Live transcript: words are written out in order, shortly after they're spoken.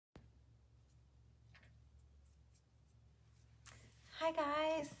Hi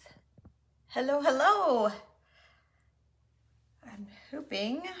guys. Hello, hello. I'm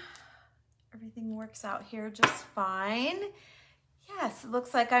hoping everything works out here just fine. Yes, it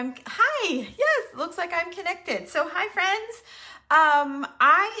looks like it looks like I'm connected. So hi friends.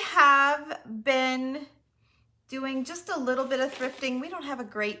 I have been doing just a little bit of thrifting. We don't have a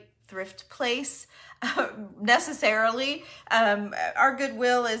great thrift place necessarily. Our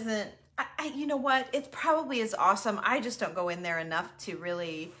Goodwill isn't, you know what? It probably is awesome. I just don't go in there enough to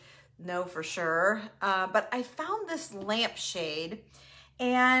really know for sure. But I found this lampshade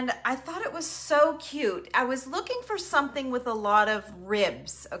and I thought it was so cute. I was looking for something with a lot of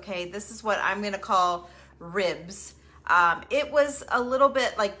ribs. Okay, this is what I'm gonna call ribs. It was a little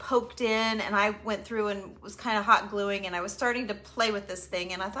bit like poked in, and I went through and was kind of hot gluing, and I was starting to play with this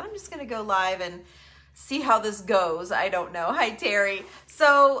thing, and I thought I'm just gonna go live and see how this goes. I don't know. Hi, Terry.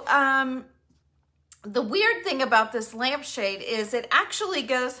 So the weird thing about this lampshade is it actually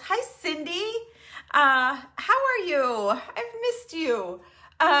goes, hi, Cindy. How are you? I've missed you.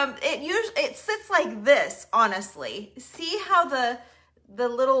 It sits like this, honestly. See how the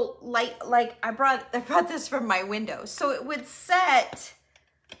little light, like I brought this from my window. So it would set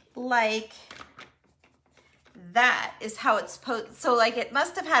like that is how it's supposed. So like it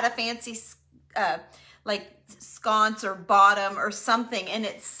must have had a fancy like sconce or bottom or something, and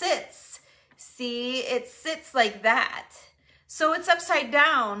it sits, see, it sits like that. So it's upside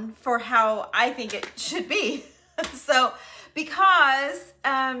down for how I think it should be. So because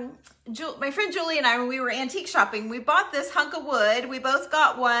my friend Julie and I, when we were antique shopping, we bought this hunk of wood. We both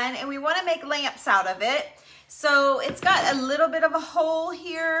got one, and we want to make lamps out of it. So it's got a little bit of a hole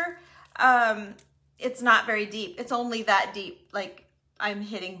here. It's not very deep. It's only that deep, like I'm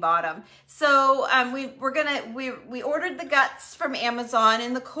hitting bottom. So we ordered the guts from Amazon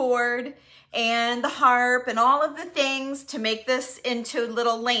and the cord and the harp and all of the things to make this into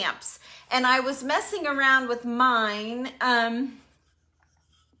little lamps. And I was messing around with mine.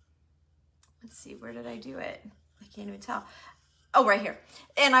 Let's see, where did I do it? I can't even tell. Oh, right here.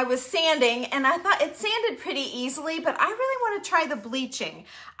 And I was sanding, and I thought it sanded pretty easily, but I really want to try the bleaching.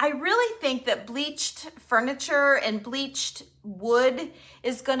 I really think that bleached furniture and bleached wood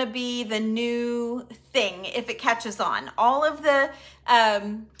is going to be the new thing if it catches on. All of the,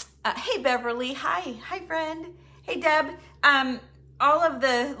 hey Beverly, hi friend, hey Deb, all of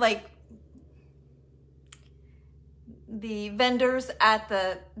the the vendors at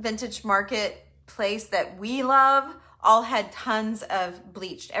the vintage market place that we love all had tons of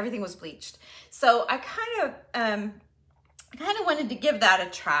bleached. Everything was bleached. So I kind of wanted to give that a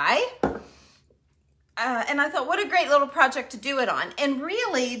try. And I thought, what a great little project to do it on. And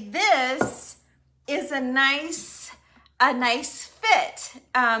really, this is a nice fit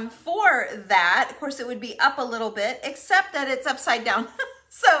for that. Of course, it would be up a little bit, except that it's upside down.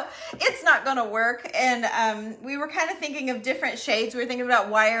 So it's not gonna work. And we were kind of thinking of different shades. We were thinking about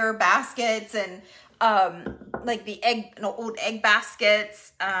wire baskets and like the old egg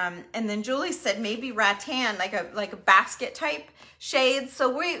baskets. And then Julie said maybe rattan, like a basket type shade.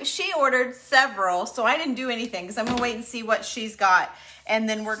 So she ordered several. So I didn't do anything because I'm gonna wait and see what she's got. And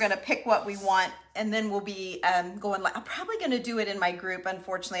then we're gonna pick what we want. And then we'll be going, I'm probably gonna do it in my group,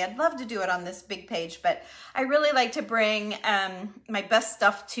 unfortunately. I'd love to do it on this big page, but I really like to bring my best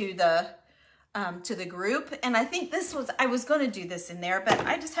stuff to the group. And I think I was gonna do this in there, but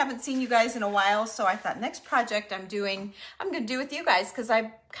I just haven't seen you guys in a while. So I thought next project I'm gonna do with you guys, because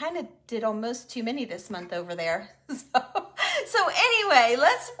I kind of did almost too many this month over there. So anyway,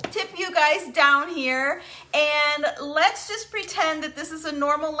 let's tip you guys down here and let's just pretend that this is a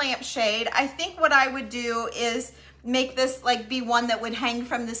normal lampshade. I think what I would do is make this like be one that would hang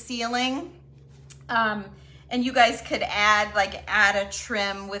from the ceiling. And you guys could add a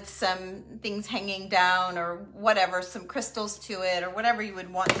trim with some things hanging down or whatever, some crystals to it or whatever you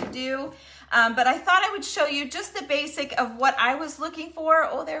would want to do. But I thought I would show you just the basic of what I was looking for.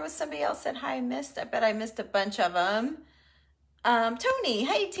 Oh, there was somebody else that I missed. I bet I missed a bunch of them. Tony,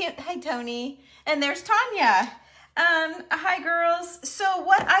 hi Tony. And there's Tanya. Hi girls. So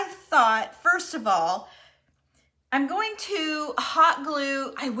what I thought, first of all, I'm going to hot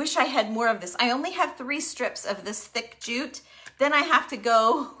glue. I wish I had more of this. I only have 3 strips of this thick jute. Then I have to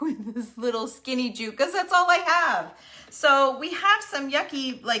go with this little skinny jute because that's all I have. So we have some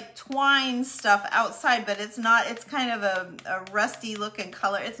yucky like twine stuff outside, but it's kind of a rusty looking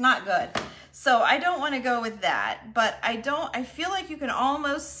color. It's not good. So I don't want to go with that, but I feel like you can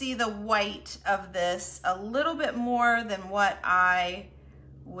almost see the white of this a little bit more than what I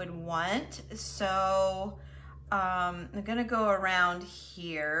would want. So I'm gonna go around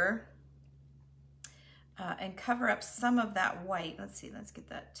here. and cover up some of that white. Let's see, let's get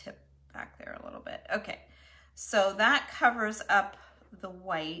that tip back there a little bit. Okay, so that covers up the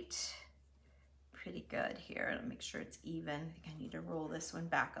white pretty good here. Let me make sure it's even. I think I need to roll this one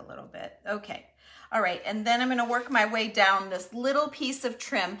back a little bit. Okay, all right, and then I'm gonna work my way down this little piece of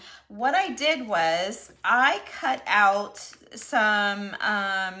trim. What I did was I cut out some,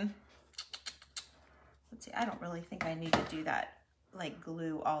 let's see, I don't really think I need to do that like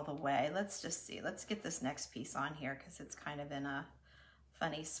glue all the way. Let's just see. Let's get this next piece on here because it's kind of in a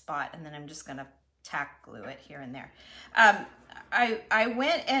funny spot, and then I'm just gonna tack glue it here and there. I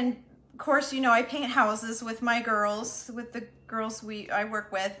went and, of course, you know, I paint houses with my girls, with the girls I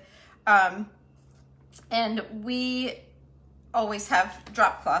work with, and we always have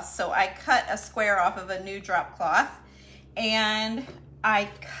drop cloths. So I cut a square off of a new drop cloth, and I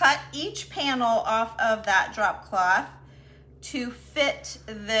cut each panel off of that drop cloth to fit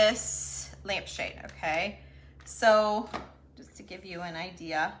this lampshade, okay? So just to give you an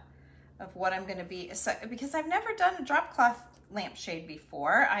idea of what I'm gonna be, so, because I've never done a drop cloth lampshade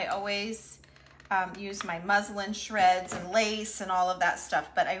before. I always use my muslin shreds and lace and all of that stuff,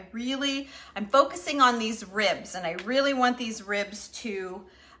 but I'm focusing on these ribs, and I really want these ribs to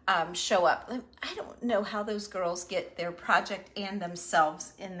show up. I don't know how those girls get their project and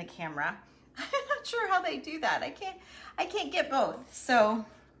themselves in the camera. I'm not sure how they do that. I can't get both. So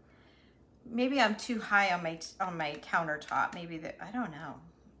maybe I'm too high on my countertop. Maybe I don't know.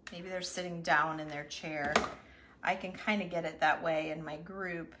 Maybe they're sitting down in their chair. I can kind of get it that way in my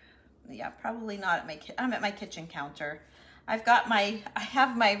group. Yeah, probably not at I'm at my kitchen counter. I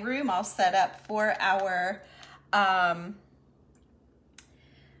have my room all set up for our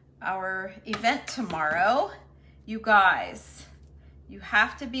event tomorrow. You guys, you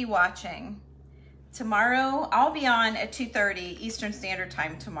have to be watching. Tomorrow, I'll be on at 2:30 Eastern Standard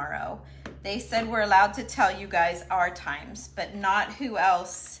Time tomorrow. They said we're allowed to tell you guys our times, but not who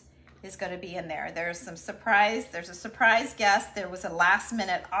else is going to be in there. There's a surprise guest. There was a last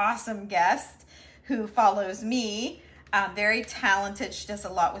minute awesome guest who follows me. Very talented. She does a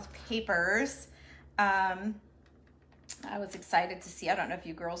lot with papers. I was excited to see. I don't know if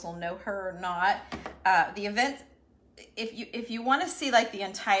you girls will know her or not. The event, if you want to see like the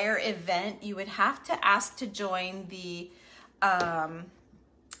entire event, you would have to ask to join the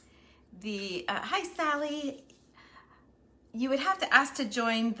hi Sally. You would have to ask to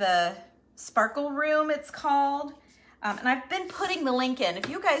join the Sparkle Room, it's called. And I've been putting the link in. If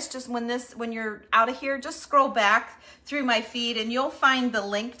you guys just, when you're out of here, just scroll back through my feed and you'll find the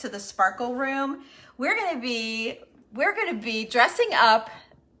link to the Sparkle Room. We're gonna be dressing up,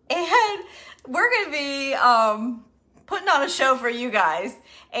 and we're gonna be putting on a show for you guys.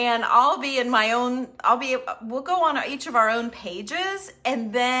 And I'll be in my own, we'll go on each of our own pages,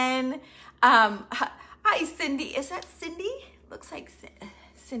 and then, hi, Cindy. Is that Cindy? Looks like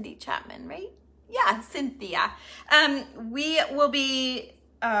Cindy Chapman, right? Yeah, Cynthia. We will be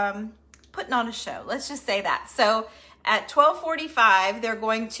putting on a show. Let's just say that. So at 12:45, they're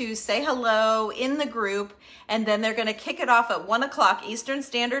going to say hello in the group, and then they're going to kick it off at 1 o'clock Eastern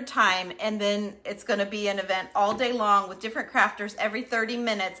Standard Time, and then it's going to be an event all day long with different crafters every 30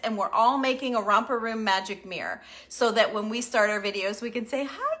 minutes, and we're all making a Romper Room magic mirror so that when we start our videos, we can say,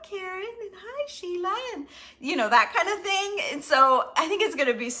 hi, Karen, and hi, Sheila, and you know, that kind of thing. And so I think it's going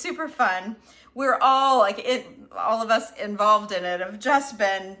to be super fun. We're all all of us involved in it have just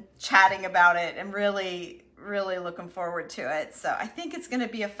been chatting about it and really looking forward to it. So I think it's going to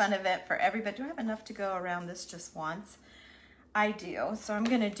be a fun event for everybody. Do I have enough to go around this just once? I do. So I'm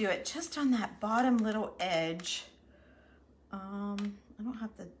going to do it just on that bottom little edge. I don't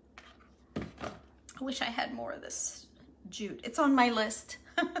have the, I wish I had more of this jute. It's on my list.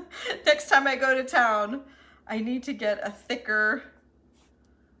 Next time I go to town, I need to get a thicker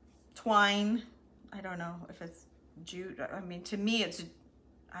twine. I don't know if it's jute. I mean, to me, it's,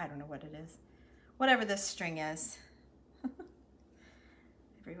 I don't know what it is. Whatever this string is.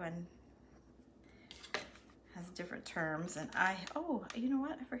 Everyone has different terms, and oh, you know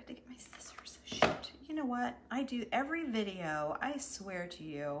what? I forgot to get my scissors. Shoot. You know what? I do every video, I swear to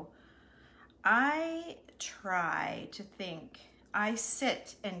you, I try to think. I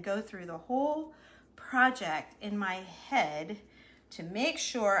sit and go through the whole project in my head to make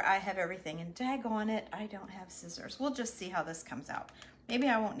sure I have everything, and daggone it, I don't have scissors. We'll just see how this comes out. Maybe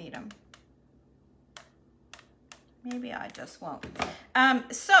I won't need them. Maybe I just won't.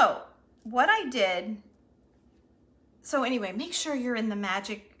 So what I did, so anyway, make sure you're in the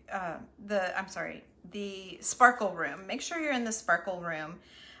the Sparkle Room. Make sure you're in the Sparkle Room.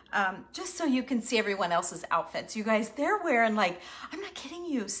 just so you can see everyone else's outfits. You guys, they're wearing like, I'm not kidding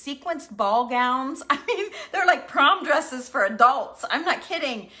you, sequenced ball gowns. I mean, they're like prom dresses for adults. I'm not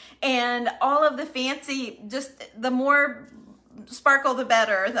kidding. And all of the fancy, just the more sparkle, the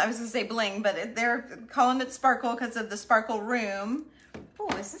better. I was gonna say bling, but they're calling it sparkle because of the sparkle room. Oh,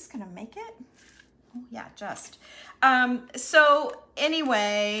 is this gonna make it? Oh yeah, just. So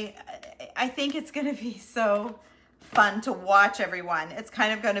anyway, I think it's gonna be so fun to watch everyone. It's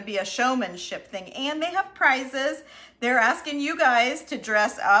kind of going to be a showmanship thing, and they have prizes. They're asking you guys to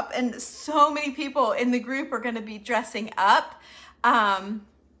dress up, and so many people in the group are going to be dressing up.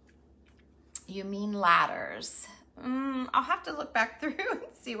 You mean ladders? I'll have to look back through and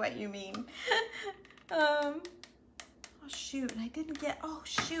see what you mean. Oh shoot, I didn't get, oh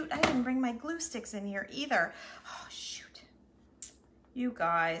shoot, I didn't bring my glue sticks in here either. Oh shoot. You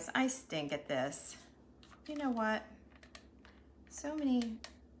guys, I stink at this. You know what? So many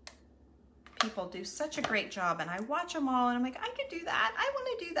people do such a great job, and I watch them all and I'm like, I could do that. I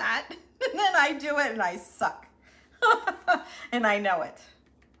want to do that. And then I do it and I suck. And I know it.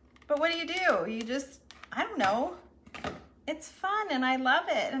 But what do? You just, I don't know. It's fun and I love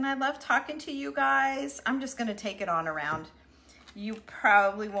it. And I love talking to you guys. I'm just going to take it on around. You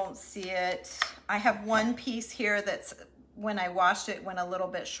probably won't see it. I have one piece here that's, when I washed it, went a little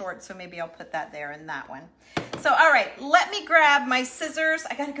bit short, so maybe I'll put that there in that one. So, all right, let me grab my scissors.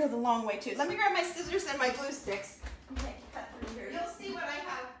 I gotta go the long way too. Let me grab my scissors and my glue sticks. Okay, cut through here. You'll see what I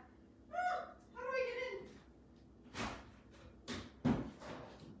have. Oh, how do I get in?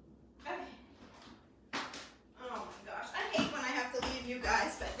 Okay. Oh my gosh, I hate when I have to leave you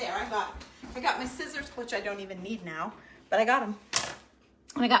guys, but there, I got my scissors, which I don't even need now, but I got them.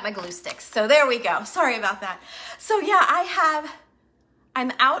 And I got my glue sticks. So there we go. Sorry about that. So yeah,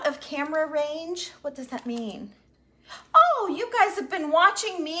 I'm out of camera range. What does that mean? Oh, you guys have been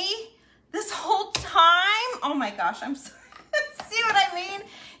watching me this whole time. Oh my gosh, I'm sorry. See what I mean?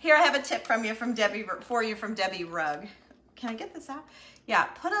 Here, I have a tip from Debbie, for you from Debbie Rugg. Can I get this out? Yeah,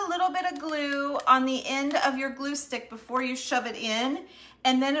 put a little bit of glue on the end of your glue stick before you shove it in,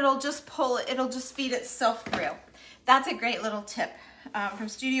 and then it'll just feed itself through. That's a great little tip. From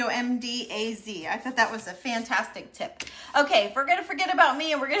Studio MDAZ. I thought that was a fantastic tip. Okay, if we're gonna forget about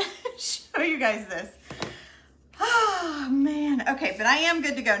me and we're gonna show you guys this. Oh man, okay, but I am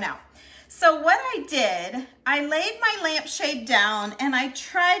good to go now. So what I did, I laid my lampshade down and I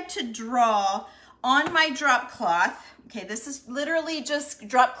tried to draw on my drop cloth. Okay, this is literally just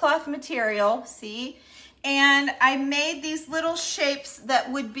drop cloth material, see? And I made these little shapes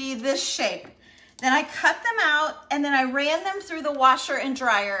that would be this shape. Then I cut them out and then I ran them through the washer and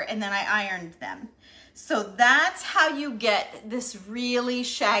dryer and then I ironed them. So that's how you get this really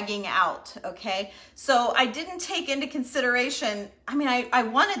shagging out, okay? So I didn't take into consideration, I mean, I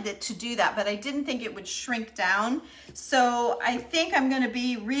wanted it to do that, but I didn't think it would shrink down. So I think I'm gonna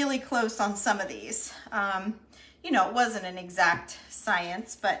be really close on some of these. You know, it wasn't an exact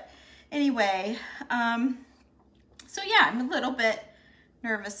science, but anyway, so yeah, I'm a little bit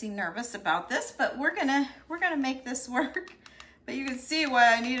nervous about this, but we're gonna make this work. But you can see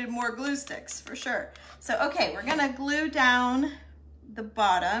why I needed more glue sticks for sure. So okay, we're gonna glue down the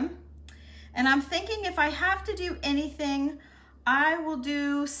bottom, and I'm thinking if I have to do anything, I will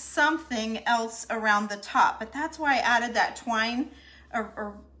do something else around the top. But that's why I added that twine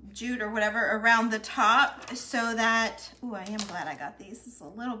or jute or whatever around the top, so that, ooh, I am glad I got these. This is a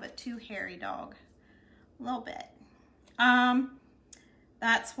little bit too hairy, dog, a little bit.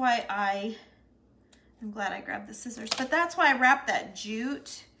 That's why I'm glad I grabbed the scissors, but that's why I wrapped that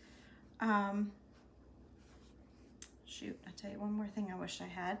jute. Shoot, I'll tell you one more thing I wish I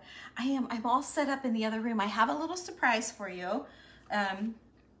had. I'm all set up in the other room. I have a little surprise for you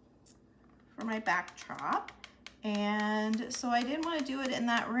for my backdrop. And so I didn't want to do it in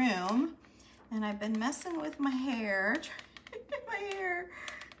that room. And I've been messing with my hair, trying to get my hair.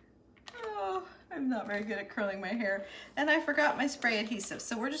 Oh, I'm not very good at curling my hair. And I forgot my spray adhesive.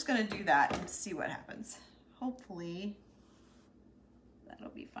 So we're just gonna do that and see what happens. Hopefully that'll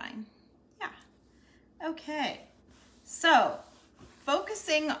be fine. Yeah. Okay. So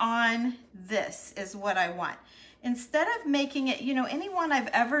focusing on this is what I want. Instead of making it, you know, any one I've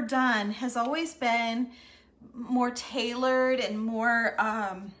ever done has always been more tailored and more, I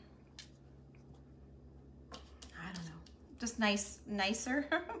don't know, just nicer,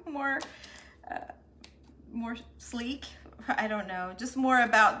 more sleek. I don't know, just more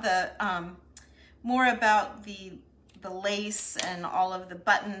about the lace and all of the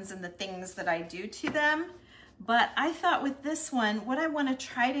buttons and the things that I do to them. But I thought with this one, what I want to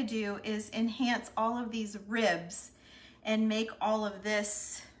try to do is enhance all of these ribs and make all of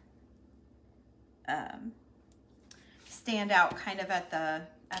this stand out kind of at the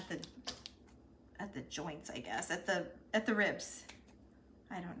joints, I guess, at the ribs.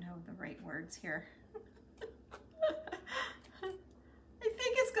 I don't know the right words here. I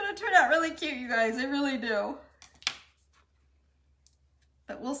think it's gonna turn out really cute, you guys. I really do.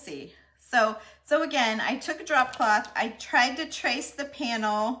 But we'll see. So again, I took a drop cloth. I tried to trace the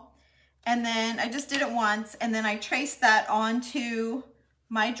panel, and then I just did it once, and then I traced that onto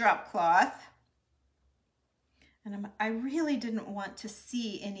my drop cloth. And I really didn't want to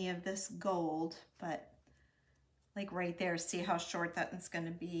see any of this gold, but like right there, see how short that one's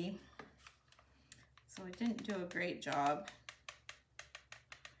gonna be. So I didn't do a great job.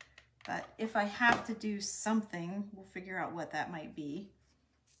 But if I have to do something, we'll figure out what that might be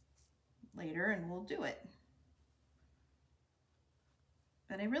later and we'll do it.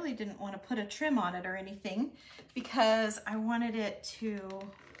 But I really didn't want to put a trim on it or anything because I wanted it to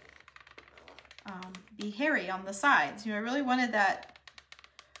be hairy on the sides. You know, I really wanted that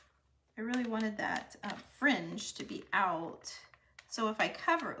fringe to be out. So if I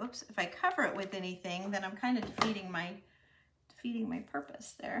cover it with anything, then I'm kind of defeating my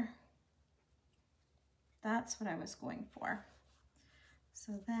purpose there. That's what I was going for.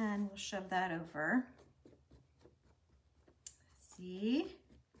 So then we'll shove that over. See,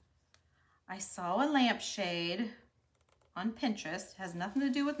 I saw a lampshade on Pinterest. It has nothing to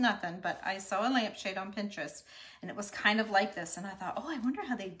do with nothing, but I saw a lampshade on Pinterest and it was kind of like this. And I thought, oh, I wonder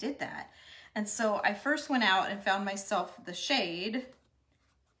how they did that. And so I first went out and found myself the shade.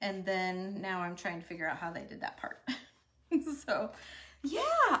 And then now I'm trying to figure out how they did that part. So yeah,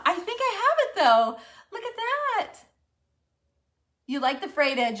 I think I have it though. Look at that. You like the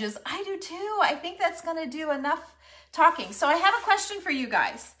frayed edges? I do too. I think that's gonna do enough talking. So I have a question for you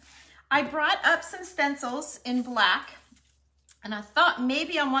guys. I brought up some stencils in black and I thought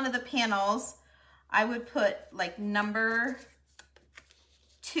maybe on one of the panels I would put like number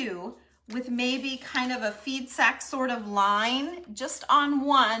 2 with maybe kind of a feed sack sort of line just on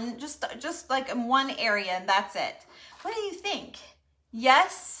one, just like in one area, and that's it. What do you think?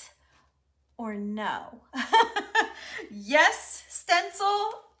 Yes or no? Yes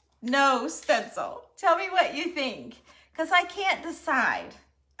stencil, no stencil. Tell me what you think, because I can't decide.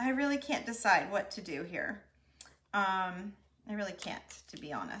 I really can't decide what to do here. I really can't, to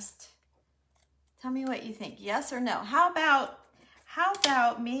be honest. Tell me what you think, yes or no. How about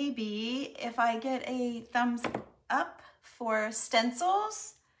maybe if I get a thumbs up for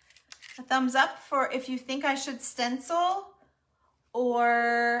stencils, a thumbs up for if you think I should stencil,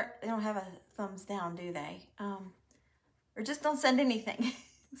 or they don't have a thumbs down, do they? Or just don't send anything.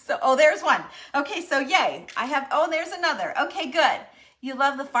 So, oh, there's one. Okay, so yay. Oh, there's another. Okay, good. You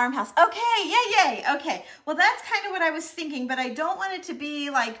love the farmhouse. Okay, yay. Okay, well, that's kind of what I was thinking, but I don't want it to be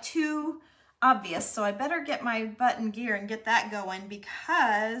like too obvious. So I better get my button gear and get that going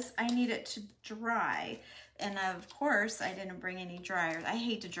because I need it to dry. And of course, I didn't bring any dryers. I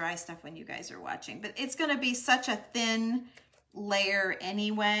hate to dry stuff when you guys are watching, but it's gonna be such a thin layer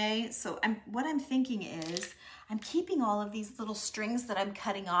anyway. So what I'm thinking is I'm keeping all of these little strings that I'm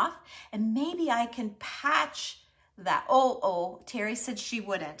cutting off, and maybe I can patch that. Oh, Terry said she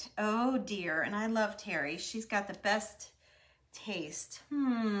wouldn't. Oh dear, and I love Terry. She's got the best taste.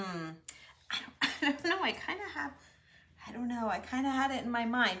 I don't know. I kind of had it in my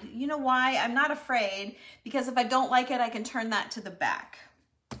mind. You know why? I'm not afraid, because if I don't like it, I can turn that to the back.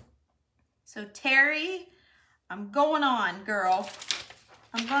 So Terry, I'm going on, girl.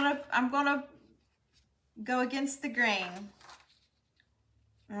 I'm gonna go against the grain.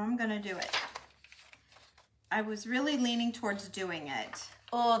 And I'm gonna do it. I was really leaning towards doing it.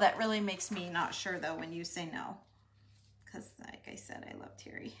 Oh, that really makes me not sure though when you say no. Because like I said, I love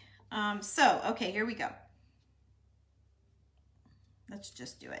Terry. Okay, here we go. Let's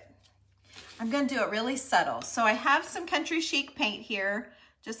just do it. I'm gonna do it really subtle. So I have some Country Chic paint here,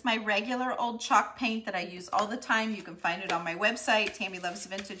 just my regular old chalk paint that I use all the time. You can find it on my website,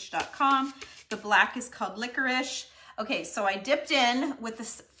 TammyLovesVintage.com. The black is called Licorice. Okay, so I dipped in with the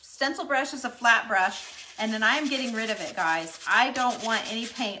stencil brush as a flat brush, and then I'm getting rid of it, guys. I don't want any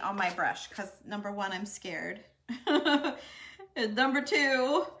paint on my brush because number 1, I'm scared. And number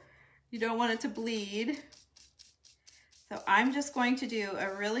 2, you don't want it to bleed. So I'm just going to do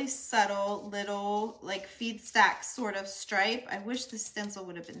a really subtle little like feed stack sort of stripe. I wish the stencil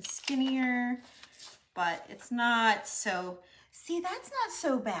would have been skinnier, but it's not. So see, that's not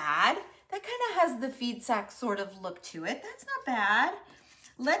so bad. That kind of has the feed sack sort of look to it. That's not bad.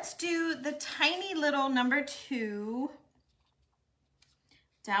 Let's do the tiny little number 2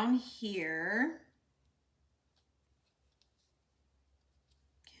 down here.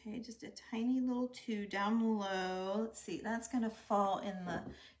 Okay, just a tiny little 2 down low. Let's see, that's gonna fall in the,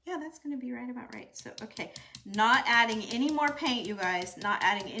 yeah, that's gonna be right about right. So, okay, not adding any more paint, you guys, not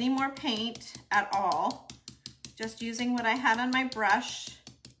adding any more paint at all. Just using what I had on my brush.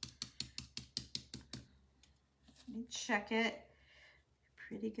 Let me check it.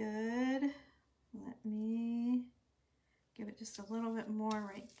 Pretty good. Let me give it just a little bit more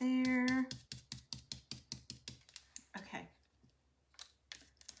right there. Okay.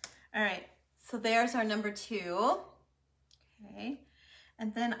 All right, so there's our number 2. Okay,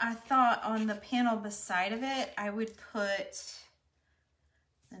 and then I thought on the panel beside of it, I would put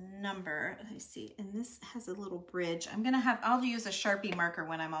the number. Let me see, and this has a little bridge. I'll use a Sharpie marker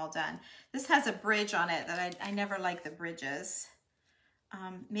when I'm all done. This has a bridge on it that I never like the bridges.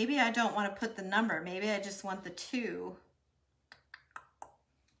 Maybe I don't want to put the number. Maybe I just want the 2.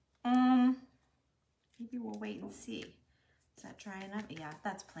 Maybe we'll wait and see. Is that dry enough? Yeah,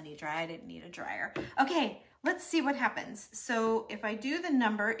 that's plenty dry. I didn't need a dryer. Okay, let's see what happens. So if I do the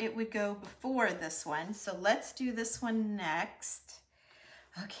number, it would go before this one. So let's do this one next.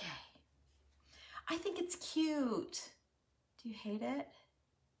 Okay. I think it's cute. Do you hate it?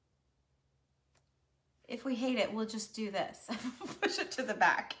 If we hate it, we'll just do this. Push it to the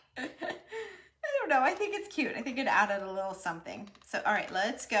back. I don't know. I think it's cute. I think it added a little something. So, all right,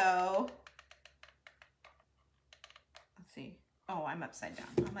 let's go. Let's see. Oh, I'm upside down.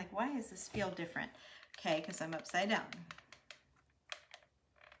 I'm like, why does this feel different? Okay, because I'm upside down.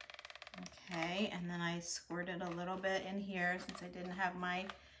 Okay, and then I squirted a little bit in here since I didn't have my,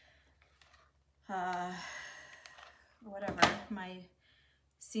 my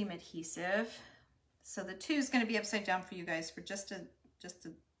seam adhesive. So the 2 is going to be upside down for you guys for just a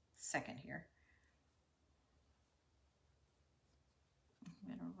second here. I'm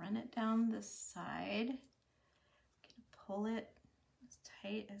going to run it down this side. I'm going to pull it as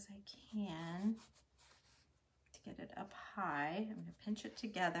tight as I can to get it up high. I'm going to pinch it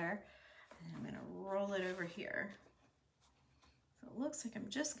together and I'm going to roll it over here. So it looks like I'm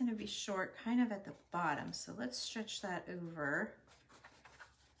just going to be short kind of at the bottom. So let's stretch that over.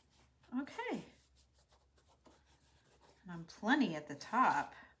 Okay. And I'm plenty at the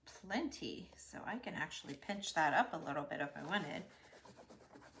top, plenty. So I can actually pinch that up a little bit if I wanted.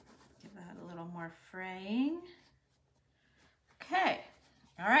 Give that a little more fraying. Okay,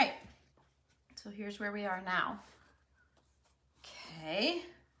 all right. So here's where we are now. Okay.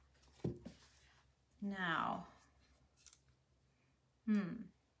 Now,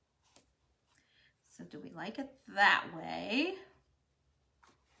 so do we like it that way?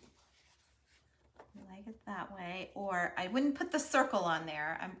 We like it that way, or I wouldn't put the circle on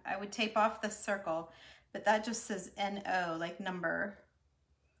there. I would tape off the circle, but that just says NO, like number.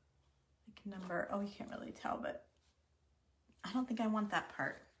 Like number, oh, you can't really tell, but I don't think I want that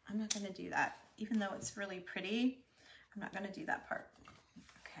part. I'm not gonna do that. Even though it's really pretty, I'm not gonna do that part.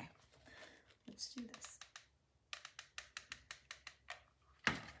 Okay, let's do this.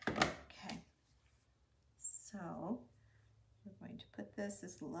 Okay, so we're going to put this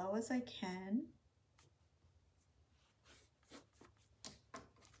as low as I can.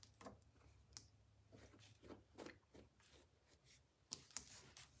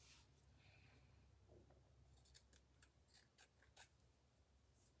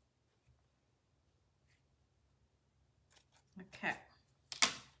 Okay,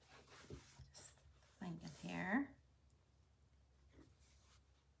 just thinking here.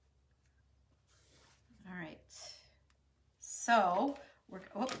 All right, so we're,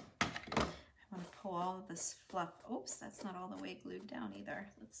 oh, I want to pull all of this fluff. Oops, that's not all the way glued down either.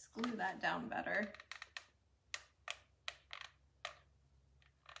 Let's glue that down better.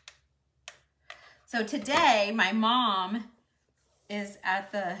 So today, my mom is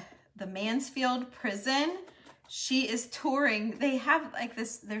at the Mansfield prison. She is touring. They have like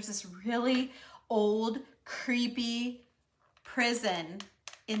this, there's this really old, creepy prison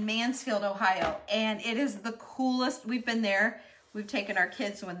in Mansfield, Ohio. And it is the coolest. We've been there. We've taken our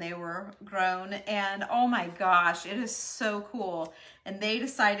kids when they were grown. And oh my gosh, it is so cool. And they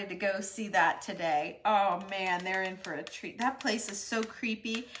decided to go see that today. Oh man, they're in for a treat. That place is so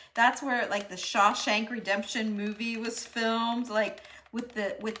creepy. That's where like the Shawshank Redemption movie was filmed. Like with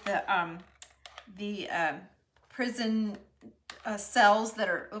the prison cells that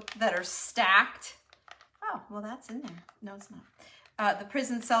are stacked. Oh, well, that's in there. No, it's not. The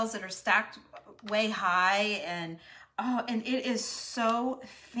prison cells that are stacked way high, and oh, and it is so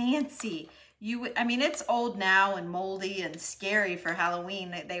fancy. I mean, it's old now and moldy and scary for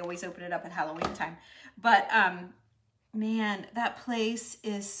Halloween. They always open it up at Halloween time. But man, that place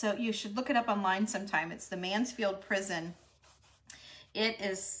is so. You should look it up online sometime. It's the Mansfield Prison It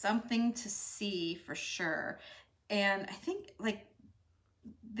is something to see for sure. And I think like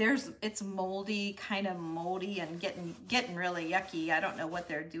it's moldy, kind of moldy and getting really yucky. I don't know what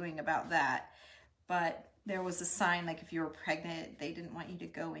they're doing about that, but there was a sign like if you were pregnant, they didn't want you to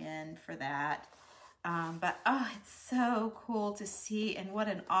go in for that. But oh, it's so cool to see, and what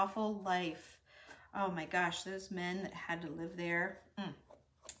an awful life. Oh my gosh, those men that had to live there.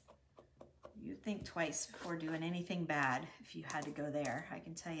 You'd think twice before doing anything bad if you had to go there. I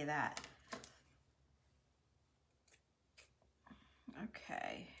can tell you that.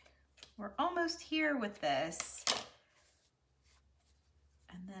 Okay, we're almost here with this.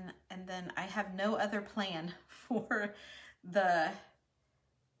 And then I have no other plan for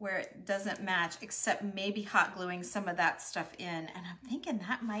where it doesn't match, except maybe hot gluing some of that stuff in. And I'm thinking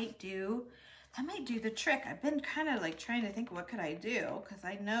that might do the trick. I've been kind of like trying to think, what could I do? Because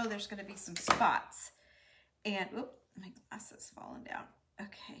I know there's going to be some spots. And, oop, my glass is falling down.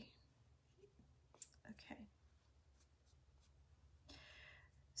 Okay. Okay.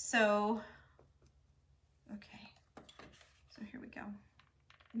 So, okay. So here we go.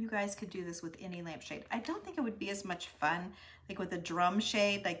 You guys could do this with any lampshade. I don't think it would be as much fun like with a drum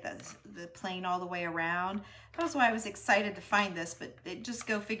shade, like the plain all the way around. That was why I was excited to find this, but it just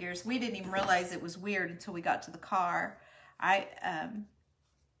go figures. We didn't even realize it was weird until we got to the car. I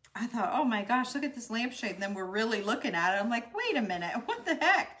thought, oh my gosh, look at this lampshade. And then we're really looking at it. I'm like, wait a minute, what the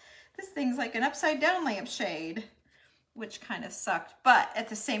heck? This thing's like an upside down lampshade, which kind of sucked. But at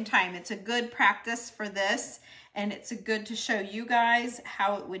the same time, it's a good practice for this. And it's a good to show you guys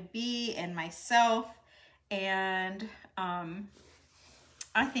how it would be and myself. And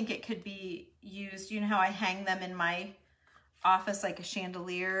I think it could be used, you know how I hang them in my office like a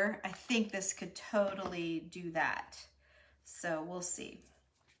chandelier? I think this could totally do that. So we'll see.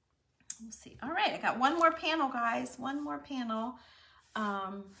 We'll see. All right, I got one more panel, guys. One more panel.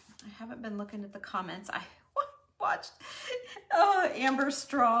 I haven't been looking at the comments. I watched Amber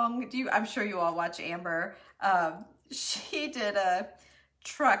Strong. I'm sure you all watch Amber. She did a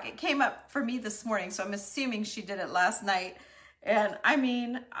truck. It came up for me this morning, so I'm assuming she did it last night. And I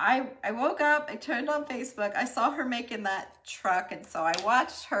mean, I woke up, I turned on Facebook, I saw her making that truck, and so I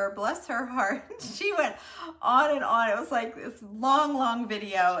watched her, bless her heart. She went on and on. It was like this long, long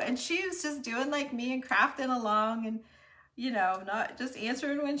video, and she was just doing like me and crafting along, and you know, not just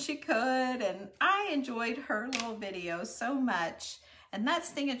answering when she could. And I enjoyed her little video so much. And that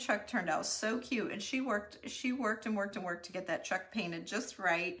stinging truck turned out so cute. And she worked and worked and worked to get that truck painted just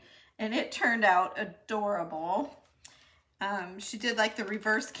right. And it turned out adorable. She did like the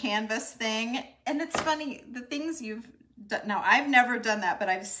reverse canvas thing. And it's funny, the things you've done. Now, I've never done that, but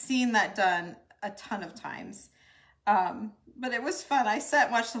I've seen that done a ton of times. But it was fun. I sat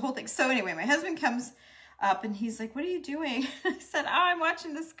and watched the whole thing. So anyway, my husband comes up and he's like, what are you doing? I said, oh, I'm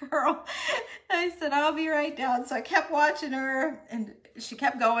watching this girl. And I said, I'll be right down. So I kept watching her, and she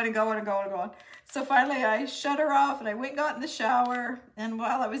kept going and going and going and going. So finally I shut her off and I went and got in the shower. And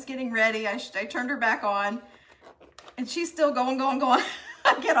while I was getting ready, I turned her back on, and she's still going, going, going.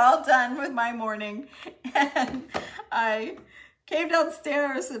 I get all done with my morning, and I came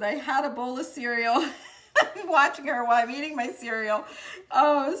downstairs and I had a bowl of cereal. Watching her while I'm eating my cereal.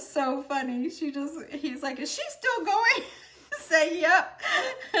 Oh, it's so funny. He's like, is she still going? Say, yep.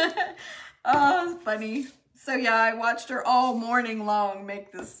 Oh, it's funny. So yeah, I watched her all morning long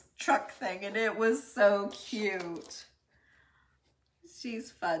make this truck thing, and it was so cute. She's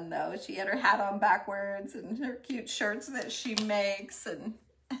fun though. She had her hat on backwards and her cute shirts that she makes, and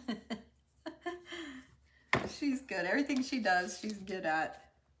she's good. Everything she does, she's good at.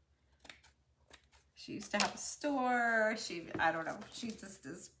 She used to have a store. I don't know. She just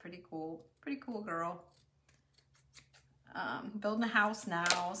is pretty cool girl. Building a house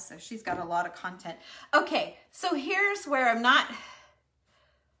now, so she's got a lot of content. Okay, so here's where I'm not.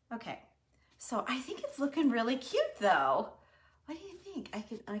 Okay, so I think it's looking really cute though. What do you think?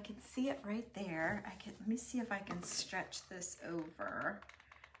 I can see it right there. Let me see if I can stretch this over.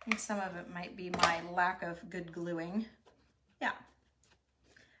 I think some of it might be my lack of good gluing. Yeah.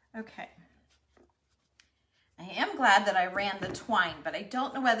 Okay. I am glad that I ran the twine, but I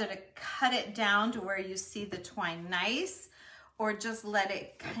don't know whether to cut it down to where you see the twine nice, or just let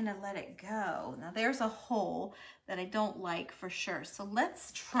it go. Now there's a hole that I don't like for sure. So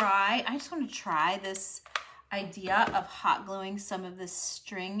let's try, I just want to try this idea of hot gluing some of this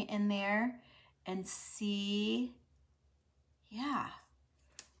string in there and see. Yeah,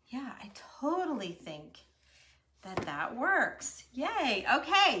 I totally think that works. Yay.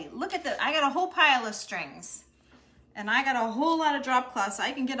 Okay, look at I got a whole pile of strings. And I got a whole lot of drop cloths. So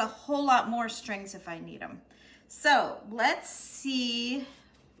I can get a whole lot more strings if I need them. So let's see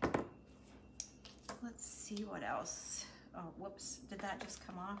what else. Oh, whoops, did that just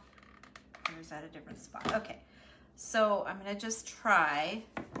come off? Or is that a different spot? Okay, so I'm gonna just try.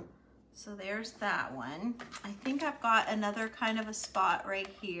 So there's that one. I think I've got another kind of a spot right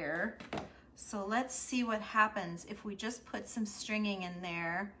here. So let's see what happens if we just put some stringing in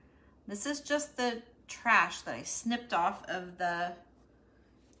there. This is just the trash that I snipped off of the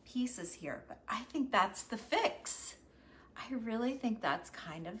pieces here, but I think that's the fix. I really think that's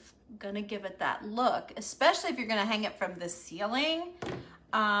kind of gonna give it that look, especially if you're gonna hang it from the ceiling.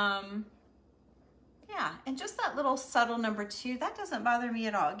 Yeah, and just that little subtle number 2, that doesn't bother me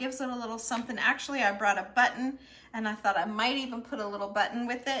at all. It gives it a little something. Actually, I brought a button and I thought I might even put a little button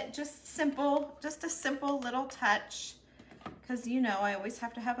with it. Just a simple little touch, because you know I always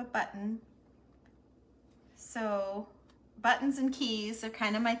have to have a button. So buttons and keys are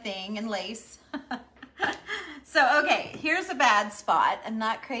kind of my thing, and lace. So, okay, here's a bad spot. I'm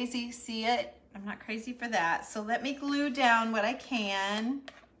not crazy, see it? I'm not crazy for that. So let me glue down what I can.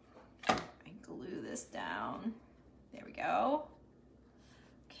 Glue this down. There we go.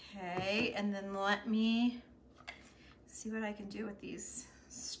 Okay, and then let me see what I can do with these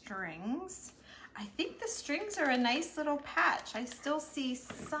strings. I think the strings are a nice little patch. I still see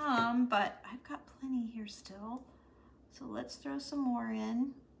some, but I've got plenty here still. So let's throw some more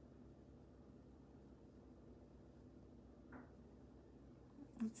in.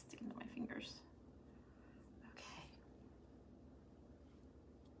 It's sticking to my fingers.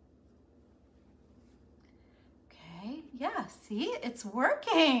 Yeah, see, it's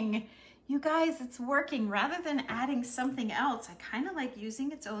working. You guys, it's working. Rather than adding something else, I kind of like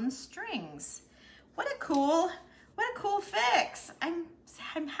using its own strings. What a cool fix. I'm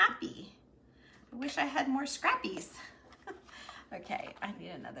happy. I wish I had more scrappies. Okay, I need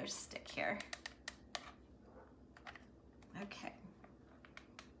another stick here. Okay.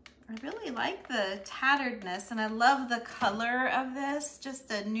 I really like the tatteredness, and I love the color of this, just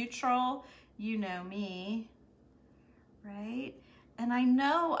a neutral, you know me. Right? And I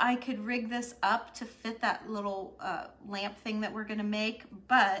know I could rig this up to fit that little lamp thing that we're gonna make,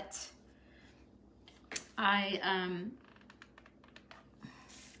 but I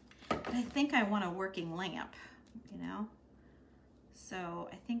think I want a working lamp, you know? So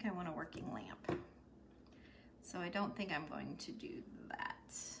I think I want a working lamp. So I don't think I'm going to do that.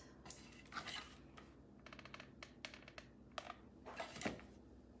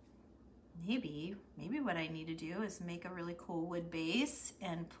 Maybe what I need to do is make a really cool wood base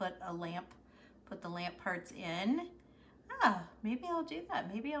and put the lamp parts in. Maybe I'll do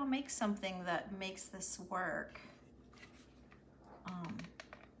that. Maybe I'll make something that makes this work.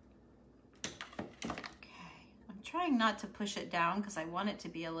 Okay, I'm trying not to push it down because I want it to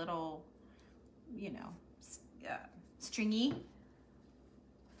be a little, you know, stringy.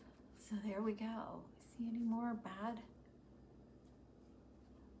 So there we go. See any more bad?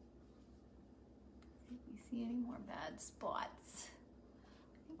 See any more bad spots? I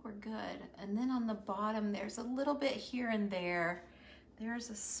think we're good. And then on the bottom, there's a little bit here and there. There's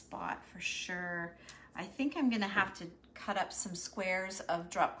a spot for sure. I think I'm gonna have to cut up some squares of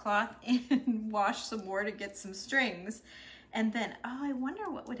drop cloth and wash some more to get some strings. And then, oh, I wonder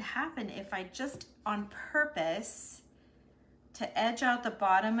what would happen if I just on purpose to edge out the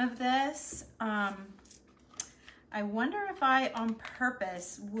bottom of this. I wonder if I on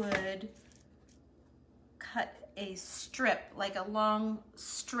purpose would cut a strip, like a long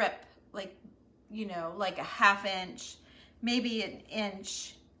strip, like, you know, like a ½ inch, maybe an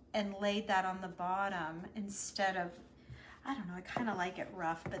inch, and laid that on the bottom instead of, I don't know, I kind of like it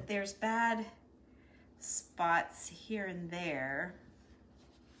rough, but there's bad spots here and there.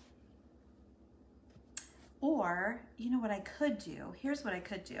 Or, you know what I could do? Here's what I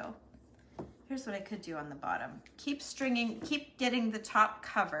could do. Here's what I could do on the bottom. Keep stringing, keep getting the top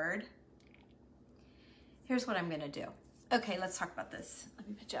covered. Here's what I'm gonna do. Okay, let's talk about this. Let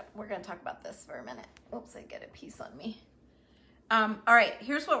me pitch up. We're gonna talk about this for a minute. Oops, I get a piece on me. All right,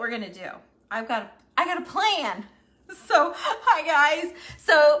 here's what we're gonna do. I got a plan. So, hi guys.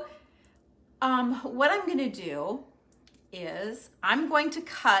 So, what I'm gonna do is I'm going to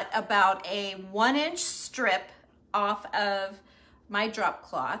cut about a 1-inch strip off of my drop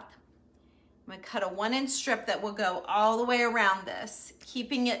cloth. I'm gonna cut a 1-inch strip that will go all the way around this,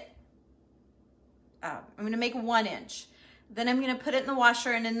 keeping it, I'm gonna make 1 inch. Then I'm gonna put it in the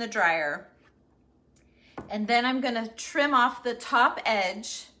washer and in the dryer. And then I'm gonna trim off the top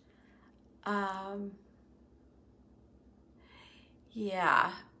edge.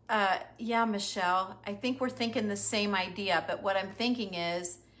 Yeah, Michelle, I think we're thinking the same idea, but what I'm thinking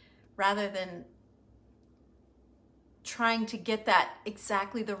is rather than trying to get that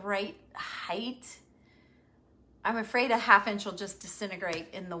exactly the right height. I'm afraid a 1/2 inch will just disintegrate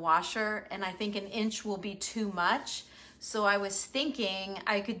in the washer, and I think 1 inch will be too much. So I was thinking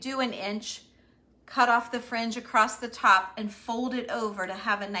I could do 1 inch, cut off the fringe across the top and fold it over to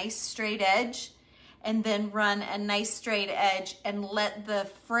have a nice straight edge, and then run a nice straight edge and let the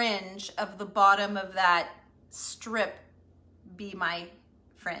fringe of the bottom of that strip be my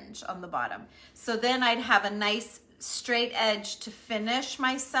fringe on the bottom. So then I'd have a nice straight edge to finish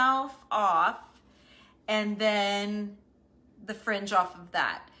myself off, and then the fringe off of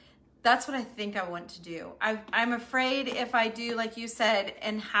that. That's what I think I want to do. I'm afraid if I do, like you said,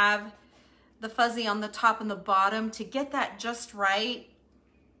 and have the fuzzy on the top and the bottom, to get that just right,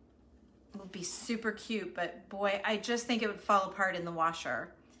 it would be super cute, but boy, I just think it would fall apart in the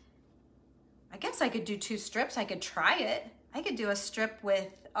washer. I guess I could do 2 strips. I could try it. I could do a strip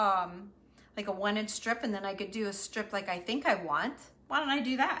with like a 1 inch strip, and then I could do a strip like I think I want. Why don't I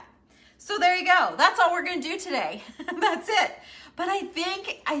do that? So there you go. That's all we're gonna do today. That's it. But I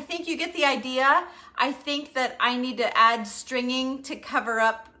think you get the idea. I think that I need to add stringing to cover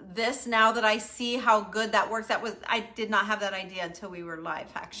up this now that I see how good that works. I did not have that idea until we were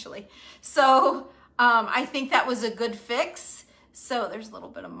live, actually. So I think that was a good fix. So there's a little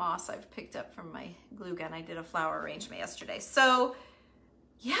bit of moss I've picked up from my glue gun. I did a flower arrangement yesterday. So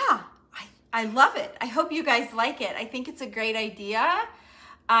yeah, I love it. I hope you guys like it. I think it's a great idea.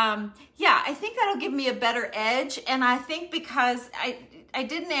 Yeah, I think that'll give me a better edge. And I think because I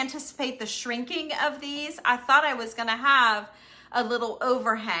didn't anticipate the shrinking of these, I thought I was gonna have a little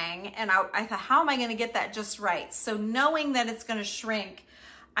overhang, and I thought, how am I gonna get that just right? So knowing that it's gonna shrink,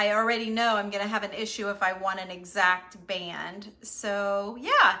 I already know I'm gonna have an issue if I want an exact band. So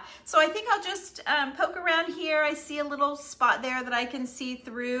yeah, so I think I'll just poke around here. I see a little spot there that I can see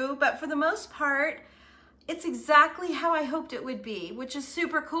through, but for the most part, it's exactly how I hoped it would be, which is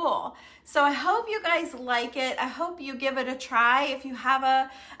super cool. So I hope you guys like it. I hope you give it a try. If you have a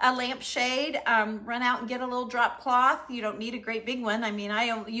lampshade, run out and get a little drop cloth. You don't need a great big one. I mean,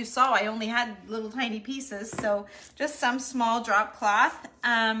 you saw I only had little tiny pieces, so just some small drop cloth.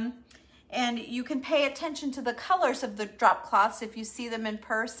 And you can pay attention to the colors of the drop cloths if you see them in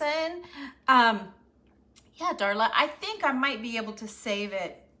person. Yeah, Darla, I think I might be able to save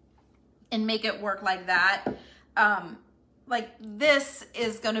it and make it work like that. Like this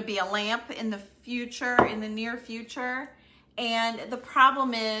is gonna be a lamp in the future, in the near future. And the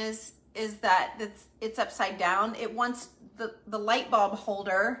problem is that it's upside down. It wants, the light bulb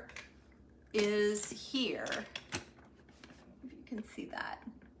holder is here. If you can see that.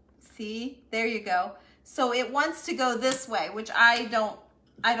 See, there you go. So it wants to go this way, which I don't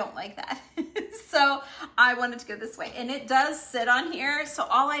like that. So I wanted to go this way, and it does sit on here. So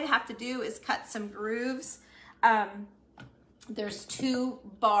all I'd have to do is cut some grooves. There's 2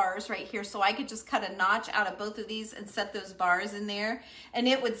 bars right here. So I could just cut a notch out of both of these and set those bars in there, and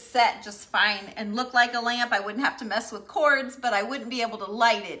it would set just fine and look like a lamp. I wouldn't have to mess with cords, but I wouldn't be able to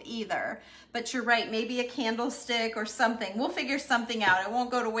light it either. But you're right, maybe a candlestick or something. We'll figure something out. It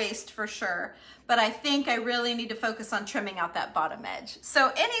won't go to waste for sure. But I think I really need to focus on trimming out that bottom edge.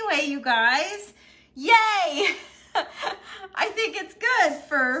 So anyway, you guys, yay! I think it's good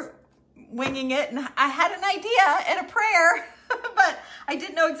for winging it. And I had an idea and a prayer, but I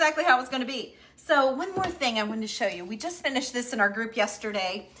didn't know exactly how it was gonna be. So one more thing I wanted to show you. We just finished this in our group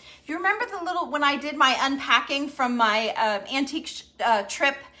yesterday. You remember when I did my unpacking from my antique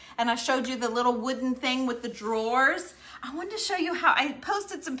trip, and I showed you the little wooden thing with the drawers? I wanted to show you how I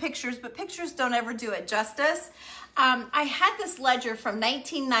posted some pictures, but pictures don't ever do it justice. I had this ledger from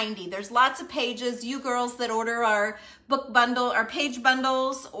 1990. There's lots of pages. You girls that order our book bundle, our page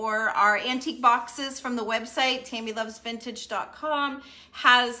bundles, or our antique boxes from the website, TammyLovesVintage.com,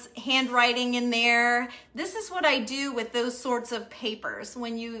 has handwriting in there. This is what I do with those sorts of papers.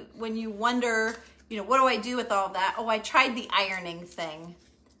 When you wonder, you know, what do I do with all that? Oh, I tried the ironing thing.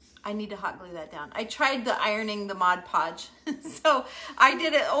 I need to hot glue that down. I tried the ironing the Mod Podge. So I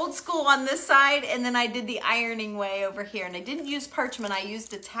did it old school on this side, and then I did the ironing way over here. And I didn't use parchment, I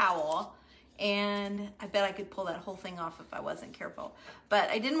used a towel. And I bet I could pull that whole thing off if I wasn't careful. But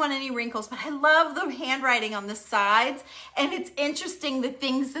I didn't want any wrinkles, but I love the handwriting on the sides. And it's interesting the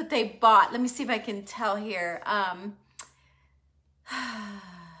things that they bought. Let me see if I can tell here. I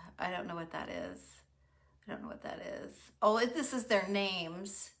don't know what that is. I don't know what that is. Oh, this is their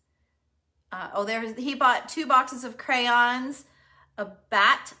names. He bought 2 boxes of crayons, a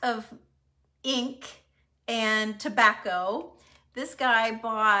bat of ink, and tobacco. This guy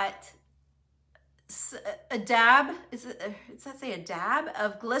bought a dab, does that say a dab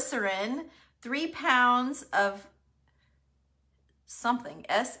of glycerin, 3 pounds of something,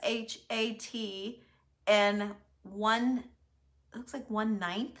 S-H-A-T, and one, it looks like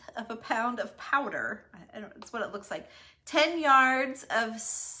 1/9 of a pound of powder. I don't, that's what it looks like. 10 yards of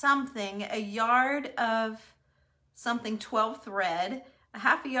something, a yard of something, 12 thread, a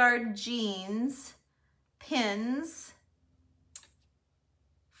half a yard jeans, pins,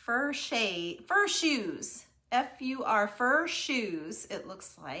 fur shoes, F-U-R, fur shoes, it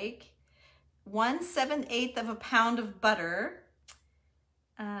looks like. 1/7/8 of a pound of butter.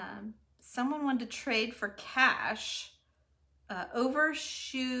 Someone wanted to trade for cash.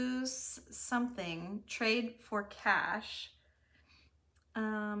 Overshoes something, trade for cash.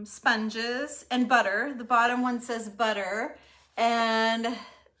 Sponges and butter. The bottom one says butter. And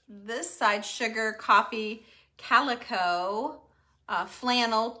this side, sugar, coffee, calico,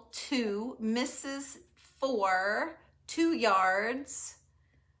 flannel 2, Mrs. 4, 2 yards.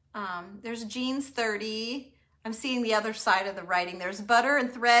 There's jeans 30. I'm seeing the other side of the writing. There's butter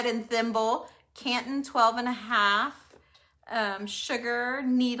and thread and thimble, Canton 12.5. Sugar,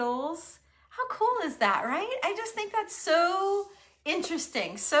 needles. How cool is that, right? I just think that's so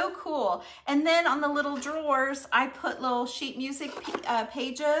interesting, so cool. And then on the little drawers, I put little sheet music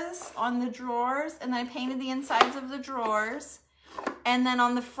pages on the drawers, and then I painted the insides of the drawers. And then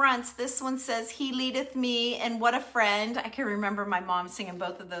on the fronts, this one says, He Leadeth Me and What a Friend. I can remember my mom singing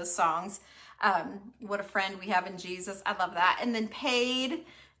both of those songs. What a friend we have in Jesus. I love that. And then paid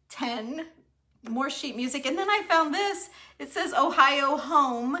 10. More sheet music. And then I found this. It says Ohio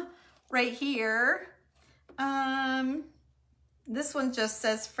Home right here. This one just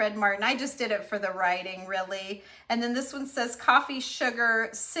says Fred Martin. I just did it for the writing, really. And then this one says coffee, sugar,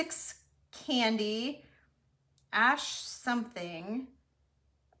 6 candy, ash something,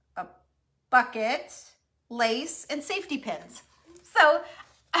 a bucket, lace, and safety pins. So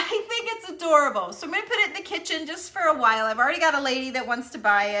I think it's adorable. So I'm going to put it in the kitchen just for a while. I've already got a lady that wants to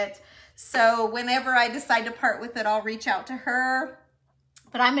buy it. So whenever I decide to part with it, I'll reach out to her.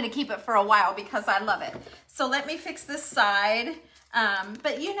 But I'm going to keep it for a while because I love it. So let me fix this side.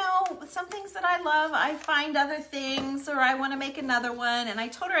 But you know, some things that I love, I find other things, or I want to make another one. And I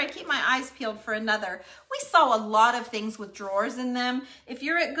told her I'd keep my eyes peeled for another. We saw a lot of things with drawers in them. If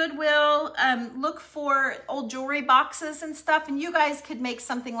you're at Goodwill, look for old jewelry boxes and stuff. And you guys could make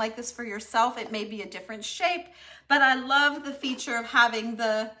something like this for yourself. It may be a different shape, but I love the feature of having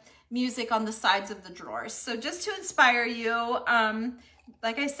the music on the sides of the drawers. So just to inspire you,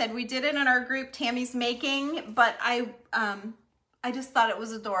 like I said, we did it in our group, Tammy's Making, but I just thought it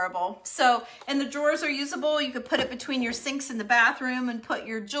was adorable. So, and the drawers are usable. You could put it between your sinks in the bathroom and put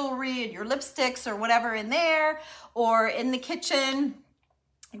your jewelry and your lipsticks or whatever in there, or in the kitchen,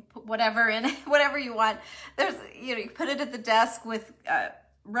 you put whatever in it, whatever you want. There's, you know, you put it at the desk with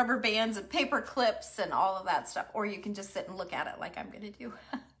rubber bands and paper clips and all of that stuff, or you can just sit and look at it like I'm gonna do.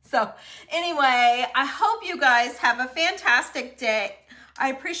 So anyway, I hope you guys have a fantastic day. I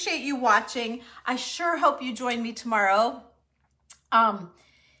appreciate you watching. I sure hope you join me tomorrow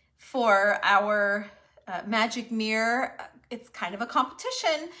for our magic mirror. It's kind of a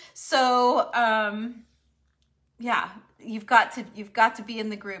competition. So yeah, you've got to be in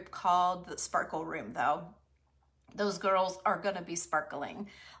the group called the Sparkle Room though. Those girls are gonna be sparkling.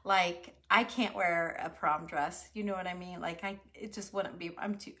 Like, I can't wear a prom dress. You know what I mean? Like, it just wouldn't be, I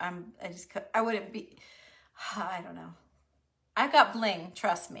wouldn't be, I don't know. I've got bling,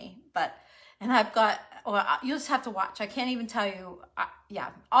 trust me, and I've got, well, you'll just have to watch. I can't even tell you,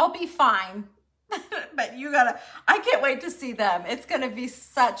 yeah, I'll be fine, but I can't wait to see them. It's gonna be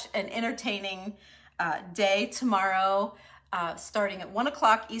such an entertaining day tomorrow. Starting at 1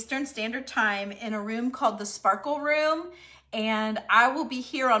 o'clock Eastern Standard Time in a room called the Sparkle Room. And I will be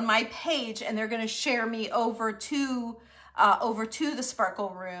here on my page, and they're going to share me over to the Sparkle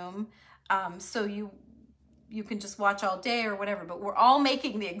Room. So you can just watch all day or whatever, but we're all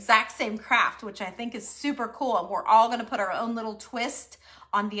making the exact same craft, which I think is super cool. And we're all going to put our own little twist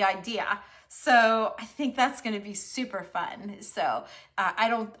on the idea. So I think that's going to be super fun. So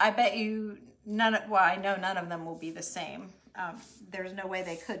I bet you I know none of them will be the same. There's no way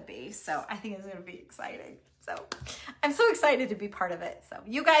they could be. So I think it's going to be exciting. So I'm so excited to be part of it. So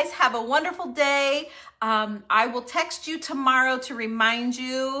you guys have a wonderful day. I will text you tomorrow to remind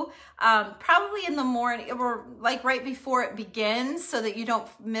you, probably in the morning or like right before it begins, so that you don't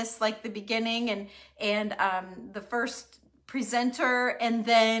miss like the beginning and the first presenter. And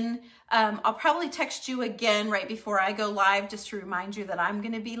then I'll probably text you again right before I go live just to remind you that I'm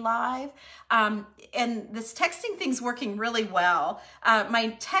going to be live. And this texting thing's working really well.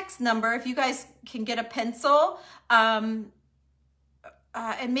 My text number, if you guys can get a pencil, and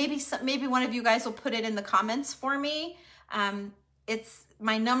maybe one of you guys will put it in the comments for me.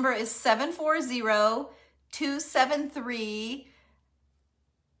 my number is 740-273-6693.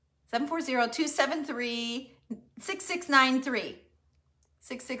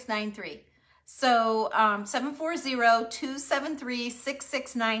 6693. So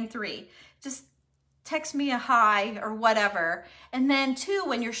 740-273-6693. Just text me a hi or whatever. And then too,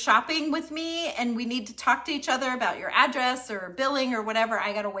 when you're shopping with me and we need to talk to each other about your address or billing or whatever,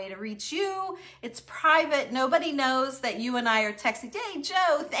 I got a way to reach you. It's private. Nobody knows that you and I are texting. Hey,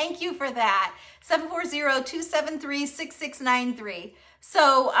 Joe, thank you for that. 740-273-6693.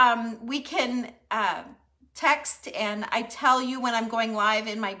 So we can text, and I tell you when I'm going live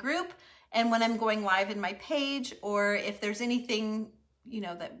in my group and when I'm going live in my page, or if there's anything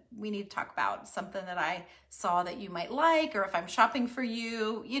that we need to talk about, something that I saw that you might like, or if I'm shopping for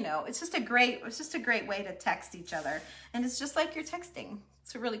you, it's just a great way to text each other. And it's just like you're texting.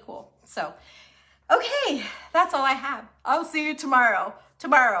 It's really cool. So, okay, that's all I have. I'll see you tomorrow,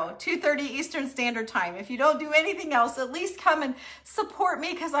 2:30 Eastern Standard Time. If you don't do anything else, at least come and support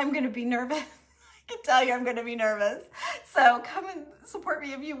me, because I'm going to be nervous. I can tell you I'm going to be nervous. So come and support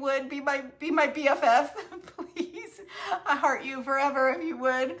me if you would. Be my BFF, please. I heart you forever if you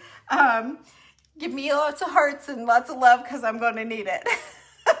would. Give me lots of hearts and lots of love, because I'm going to need it.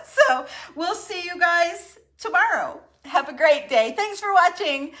 So we'll see you guys tomorrow. Have a great day. Thanks for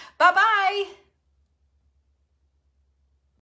watching. Bye-bye.